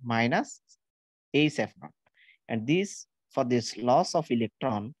Hf minus Hf naught. And this, for this loss of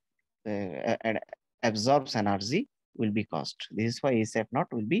electron and absorbs energy will be cost. This is why Hf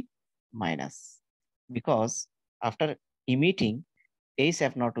naught will be minus, because after emitting,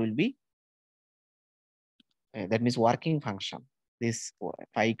 Hf naught will be that means working function. This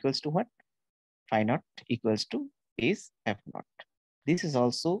phi equals to what? Phi naught equals to is F naught. This is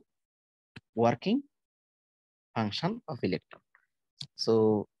also working function of electron.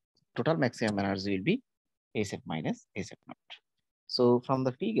 So total maximum energy will be Sf minus Sf naught. So from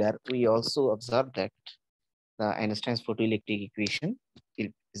the figure, we also observe that the Einstein's photoelectric equation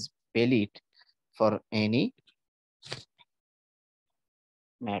is valid for any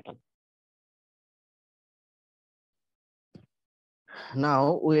metal.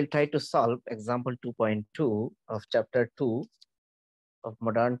 Now we will try to solve example 2.2 of chapter 2 of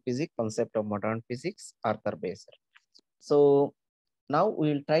modern physics, concept of modern physics, Arthur Baser. So now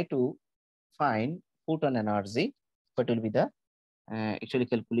we will try to find photon energy. What will be the actually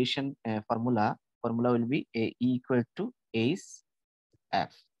calculation formula? Formula will be A equal to H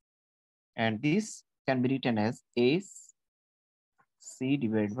F, and this can be written as H C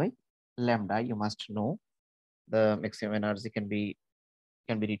divided by lambda. You must know the maximum energy can be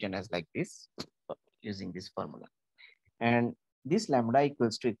written as like this using this formula, and this lambda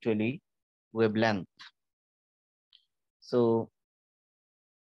equals to actually wavelength. So,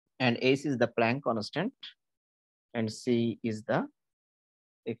 and H is the Planck constant, and C is the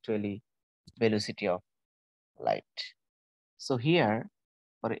actually velocity of light. So here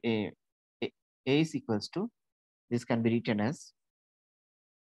for A is equals to, this can be written as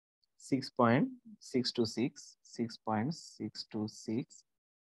 6.626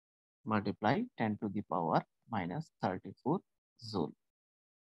 multiply 10 to the power minus 34 joule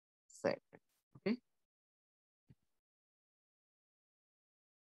second. Okay.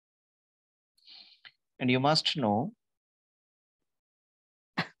 And you must know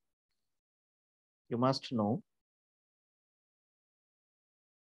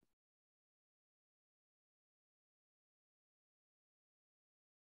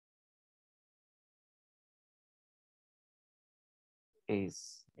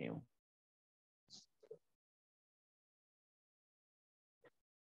is new.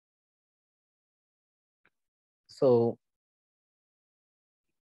 So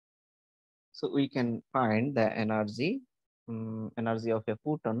we can find the energy energy of a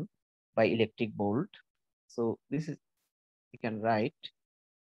photon by electric volt. So this is, we can write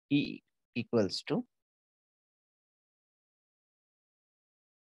E equals to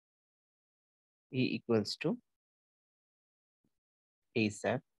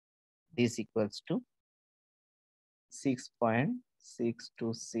ASAP. This equals to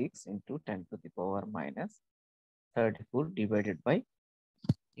 6.626 into 10 to the power minus 34 divided by,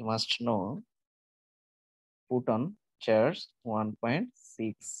 you must know, photon charge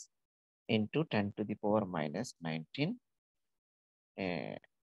 1.6 into 10 to the power minus 19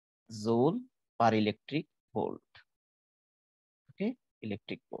 joule per electric volt. Okay,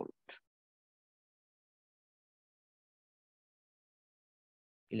 electric volt.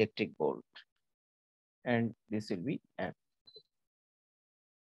 And this will be F.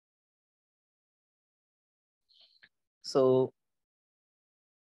 So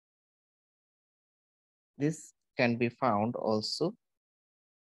this can be found also.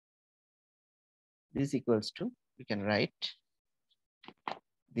 This equals to, we can write,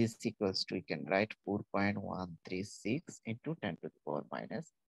 this equals to, we can write 4.136 into 10 to the power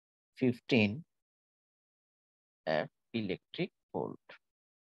minus 15 F electric volt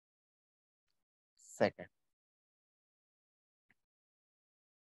second.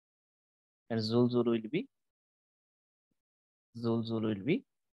 And Joule will be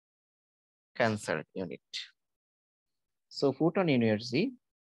cancelled unit. So photon energy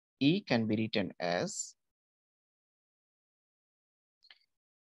E can be written as,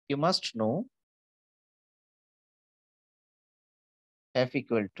 you must know, F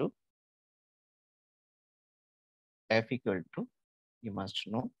equal to, you must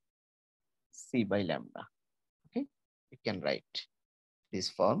know C by lambda. Okay, you can write this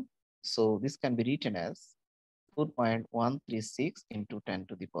form. So this can be written as 4.136 into 10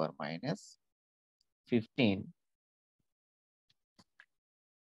 to the power minus 15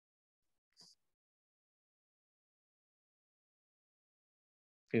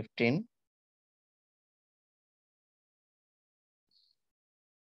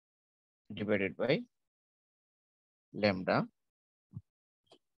 divided by lambda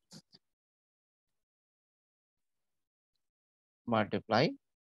multiply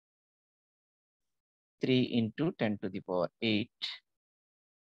 3 into 10 to the power 8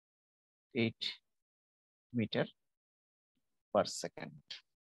 meter per second.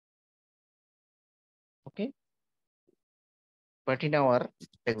 Okay, but in our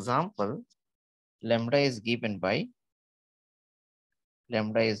example, lambda is given by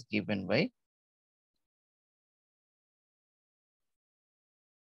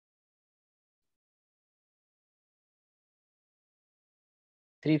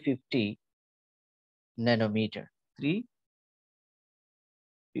nanometer.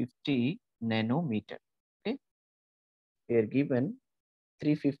 350 nanometer. Okay, we are given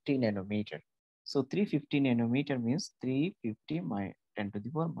 350 nanometer. So 350 nanometer means 350 10 to the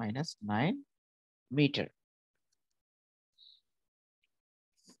power minus 9 meter.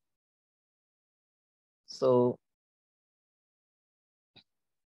 So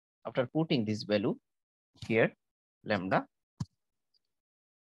after putting this value here, lambda,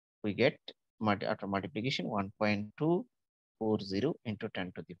 we get after multiplication 1.240 into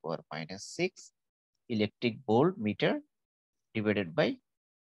 10 to the power minus 6 electric volt meter divided by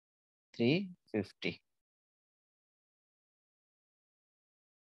 350.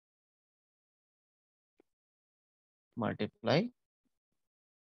 Multiply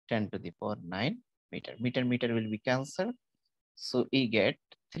 10 to the power 9 meter. Meter will be cancelled. So we get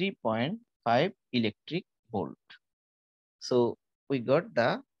 3.5 electric volt. So we got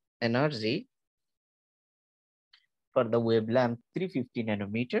the energy for the wavelength 350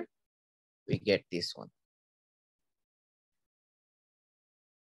 nanometer. We get this one.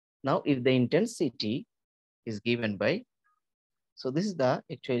 Now if the intensity is given by, so this is the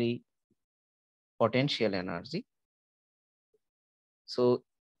actually potential energy. So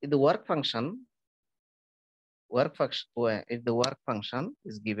if the work function is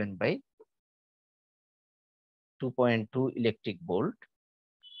given by 2.2 electric volt,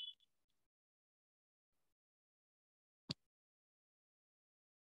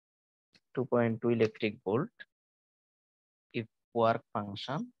 if work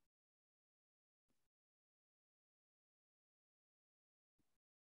function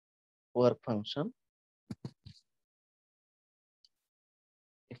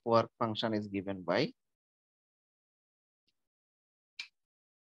is given by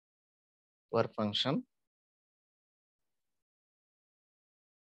work function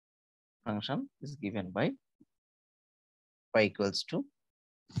is given by pi equals to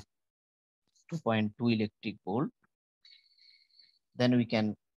 2.2 electric volt, then we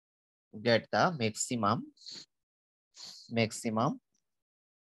can get the maximum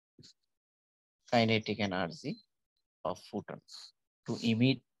kinetic energy of photons to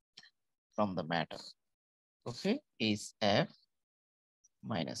emit from the matter. Okay, is F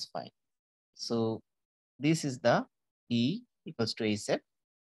minus 5. So this is the E equals to SF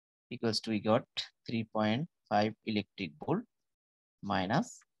equals to, we got 3.5 electric volt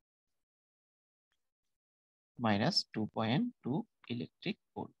minus 2.2 electric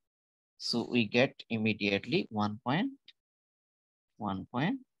volt. So we get immediately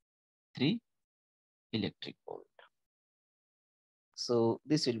 1.3 electric volt. So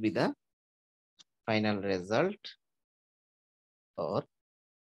this will be the final result or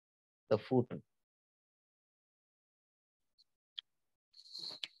the photon.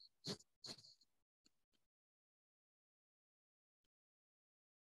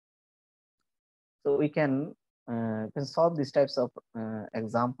 So we can solve these types of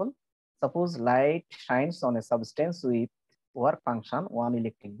example. Suppose light shines on a substance with work function 1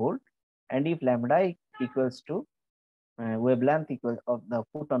 electric volt, and if lambda equals to wavelength equal of the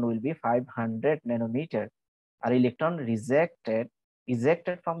photon will be 500 nanometer, are electron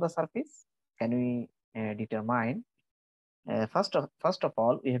ejected from the surface? Can we determine? First of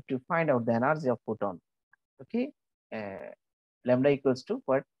all, we have to find out the energy of photon. Okay, lambda equals to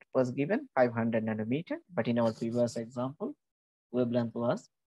what was given 500 nanometer, but in our previous example, wavelength was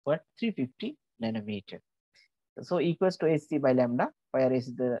what 350 nanometer. So equals to hc by lambda, where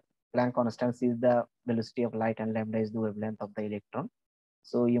is the Planck constant is the velocity of light and lambda is the wavelength of the electron.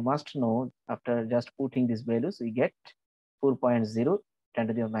 So you must know after just putting these values, we get 4.0 10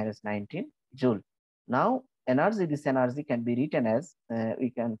 to the minus 19 joule. Now energy, this energy can be written as we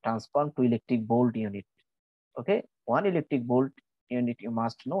can transform to electric volt unit. Okay, 1 electric volt unit you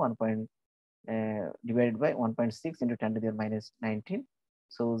must know 1. Divided by 1.6 into 10 to the minus 19.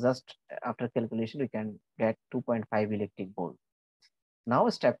 So just after calculation, we can get 2.5 electric volt. Now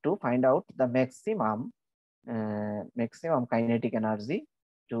step 2, find out the maximum kinetic energy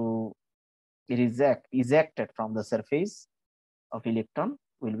to ejected from the surface of electron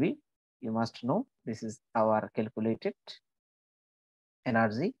will be, you must know, this is our calculated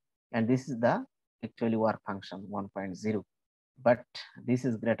energy, and this is the actually work function 1.0, but this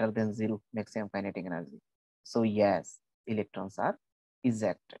is greater than 0 maximum kinetic energy. So yes, electrons are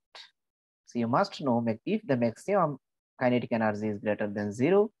ejected. So you must know if the maximum kinetic energy is greater than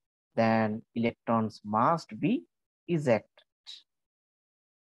 0, then electrons must be ejected.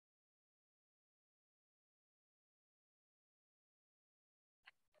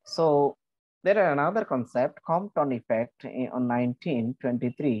 So there are another concept, Compton effect on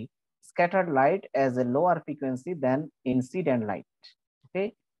 1923, scattered light as a lower frequency than incident light.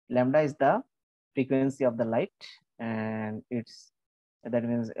 Okay, lambda is the frequency of the light, and it's that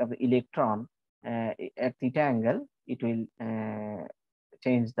means of the electron at theta angle, it will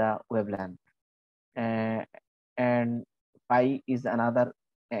change the wavelength, uh, and pi is another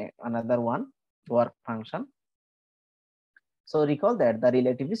one work function. So recall that the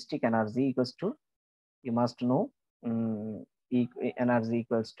relativistic energy equals to, you must know, energy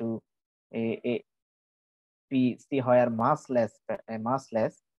equals to a p c, where massless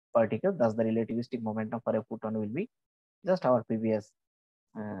particle, thus the relativistic momentum for a photon will be just our previous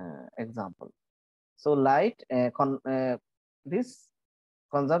example. So light this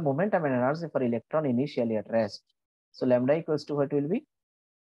conserve momentum and energy for electron initially at rest. So lambda equals to what will be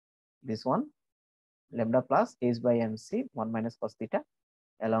this one, lambda plus h by mc 1 minus cos theta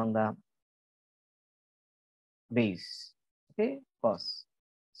along the base. Okay, cos.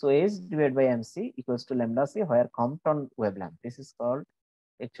 So h divided by mc equals to lambda c, where Compton wavelength. This is called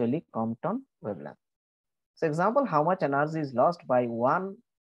actually Compton wavelength. So example, how much energy is lost by 1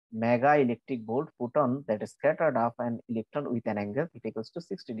 mega electric volt photon that is scattered off an electron with an angle theta equals to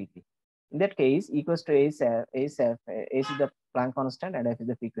 60 degree. In that case, equals to h is the Planck constant and f is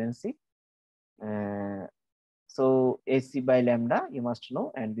the frequency. So hc by lambda you must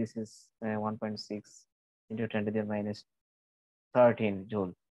know, and this is 1.6 into 10 to the minus 13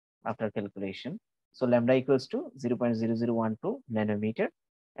 joule after calculation. So lambda equals to 0.0012 nanometer,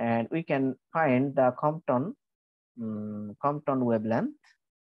 and we can find the Compton wavelength.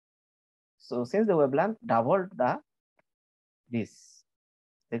 So since the wavelength doubled this,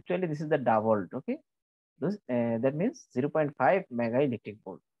 actually this is the doubled, okay? That means 0.5 mega electric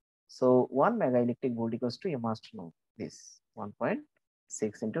volt. So 1 mega electric volt equals to, you must know, this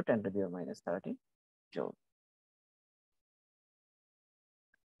 1.6 into 10 to the minus 30 joule.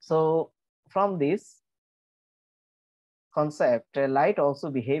 So from this concept, light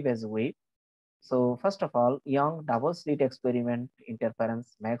also behave as wave. So first of all, Young double slit experiment,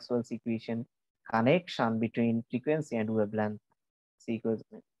 interference, Maxwell's equation, connection between frequency and wavelength sequence,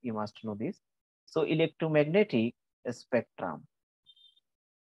 you must know this. So electromagnetic spectrum.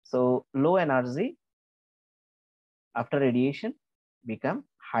 So low energy after radiation become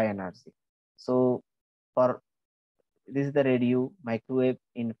high energy. So for this is the radio, microwave,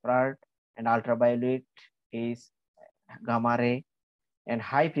 infrared, and ultraviolet is gamma ray, and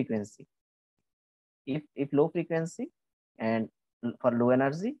high frequency. If low frequency and for low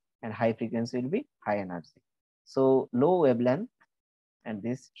energy, and high frequency will be high energy. So low wavelength and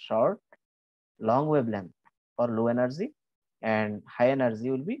this short, long wavelength for low energy, and high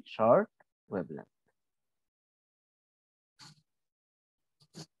energy will be short wavelength.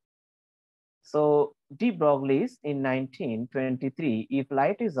 So de Broglie's in 1923, if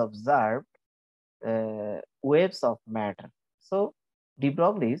light is observed waves of matter. So De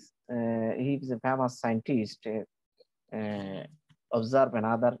Broglie, he is a famous scientist, observe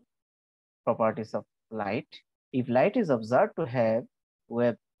another properties of light. If light is observed to have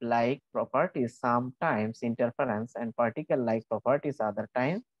wave-like properties, sometimes interference, and particle-like properties other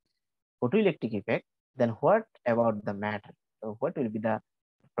times, photoelectric effect, then what about the matter? So what will be the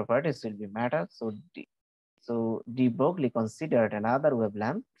properties will be matter? So de Broglie considered another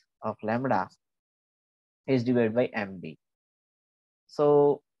wavelength of lambda is divided by mb.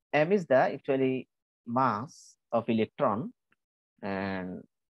 So m is the actually mass of electron, and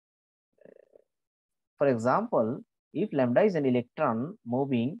for example, if lambda is an electron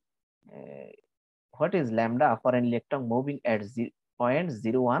moving, uh, what is lambda for an electron moving at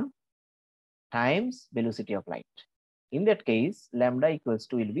 0.01 times velocity of light? In that case, lambda equals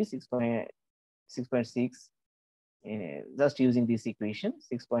to will be 6.6. Just using this equation,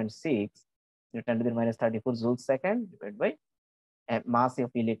 6.6 10 to the minus 34 joules second divided by mass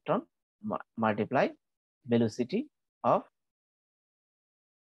of electron multiply velocity of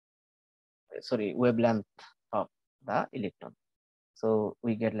wavelength of the electron. So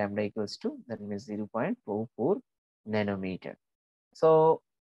we get lambda equals to, that means 0.44 nanometer. So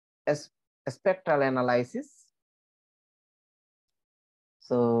as a spectral analysis,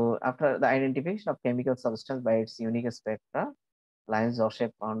 so after the identification of chemical substance by its unique spectra, lines or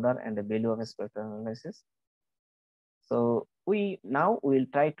shape founder, and the value of a spectral analysis. So we will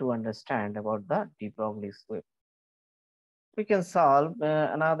try to understand about the de Broglie's wave. We can solve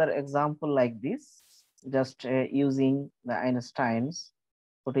another example like this, just using the Einstein's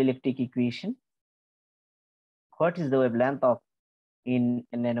photoelectric equation. What is the wavelength of in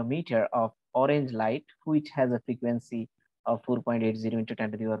a nanometer of orange light, which has a frequency of 4.80 into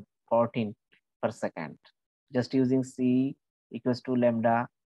 10 to the power 14 per second? Just using C equals to lambda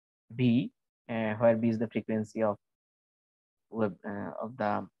B, where B is the frequency of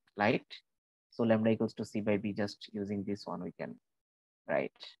the light. So lambda equals to C by B. Just using this one, we can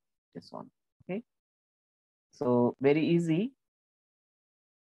write this one. Okay. So very easy.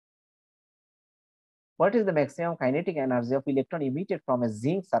 What is the maximum kinetic energy of electron emitted from a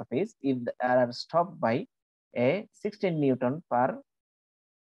zinc surface if they are stopped by a 16 Newton per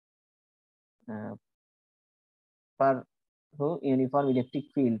uniform electric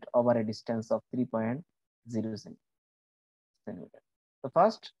field over a distance of 3.0 centimeter? So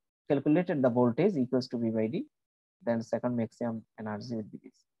first calculated the voltage equals to V by D. Then second maximum energy will be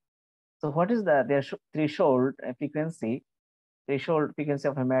this. So what is the threshold frequency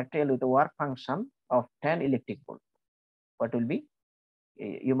of a material with a work function of 10 electric volt? What will be?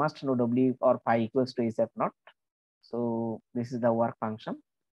 You must know W or pi equals to S F naught. So this is the work function,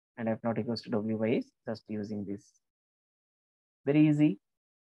 and F naught equals to W by S. Just using this. Very easy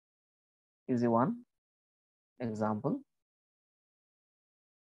one example.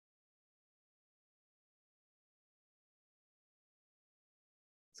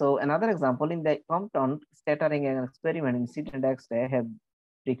 So another example, in the Compton scattering experiment, incident X-ray have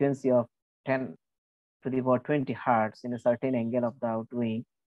frequency of 10 to the power 20 hertz in a certain angle of the outgoing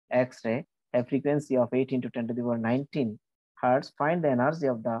X-ray, have frequency of 18 to 10 to the power 19 hertz. Find the energy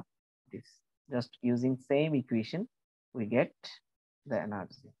of this. Just using same equation, we get the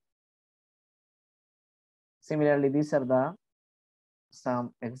energy. Similarly, these are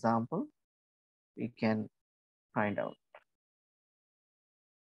some example we can find out.